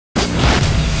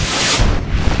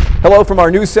Hello from our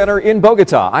news center in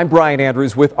Bogota. I'm Brian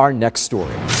Andrews with our next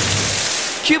story.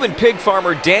 Cuban pig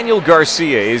farmer Daniel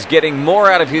Garcia is getting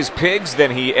more out of his pigs than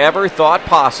he ever thought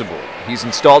possible. He's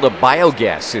installed a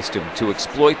biogas system to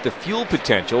exploit the fuel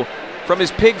potential from his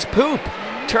pig's poop,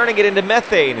 turning it into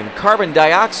methane and carbon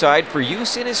dioxide for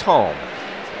use in his home.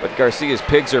 But Garcia's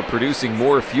pigs are producing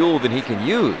more fuel than he can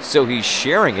use, so he's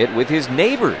sharing it with his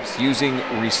neighbors using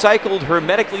recycled,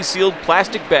 hermetically sealed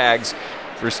plastic bags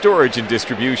for storage and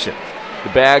distribution.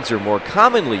 The bags are more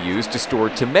commonly used to store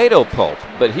tomato pulp,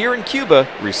 but here in Cuba,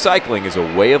 recycling is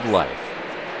a way of life.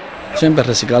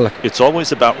 It's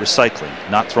always about recycling,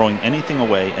 not throwing anything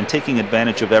away and taking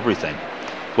advantage of everything.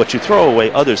 What you throw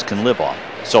away, others can live off.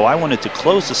 So I wanted to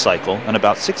close the cycle, and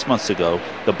about 6 months ago,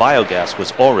 the biogas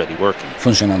was already working.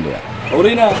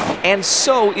 And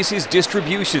so is his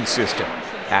distribution system.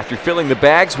 After filling the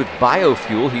bags with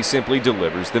biofuel, he simply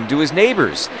delivers them to his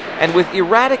neighbors. And with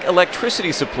erratic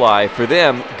electricity supply for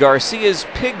them, Garcia's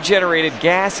pig-generated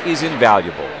gas is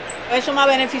invaluable.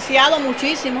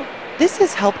 This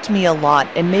has helped me a lot,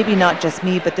 and maybe not just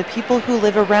me, but the people who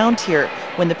live around here.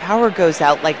 When the power goes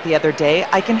out like the other day,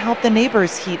 I can help the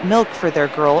neighbors heat milk for their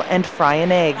girl and fry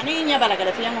an egg.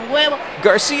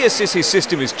 Garcia says his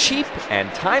system is cheap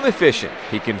and time efficient.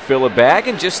 He can fill a bag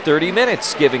in just 30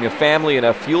 minutes, giving a family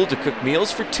enough fuel to cook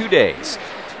meals for 2 days.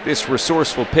 This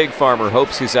resourceful pig farmer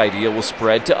hopes his idea will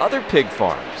spread to other pig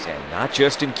farms, and not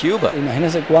just in Cuba.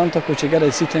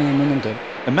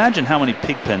 Imagine how many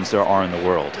pig pens there are in the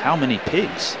world. How many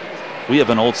pigs? We have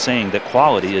an old saying that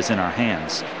quality is in our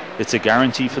hands. It's a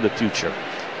guarantee for the future.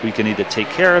 We can either take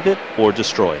care of it or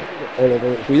destroy it.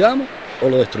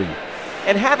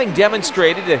 And having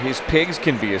demonstrated that his pigs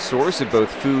can be a source of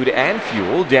both food and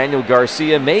fuel, Daniel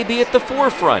Garcia may be at the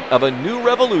forefront of a new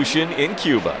revolution in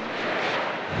Cuba.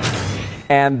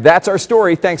 And that's our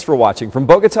story. Thanks for watching. From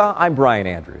Bogota, I'm Brian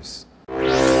Andrews.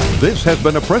 This has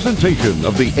been a presentation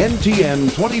of the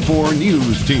NTN 24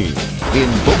 News Team in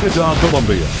Bogota,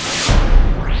 Colombia.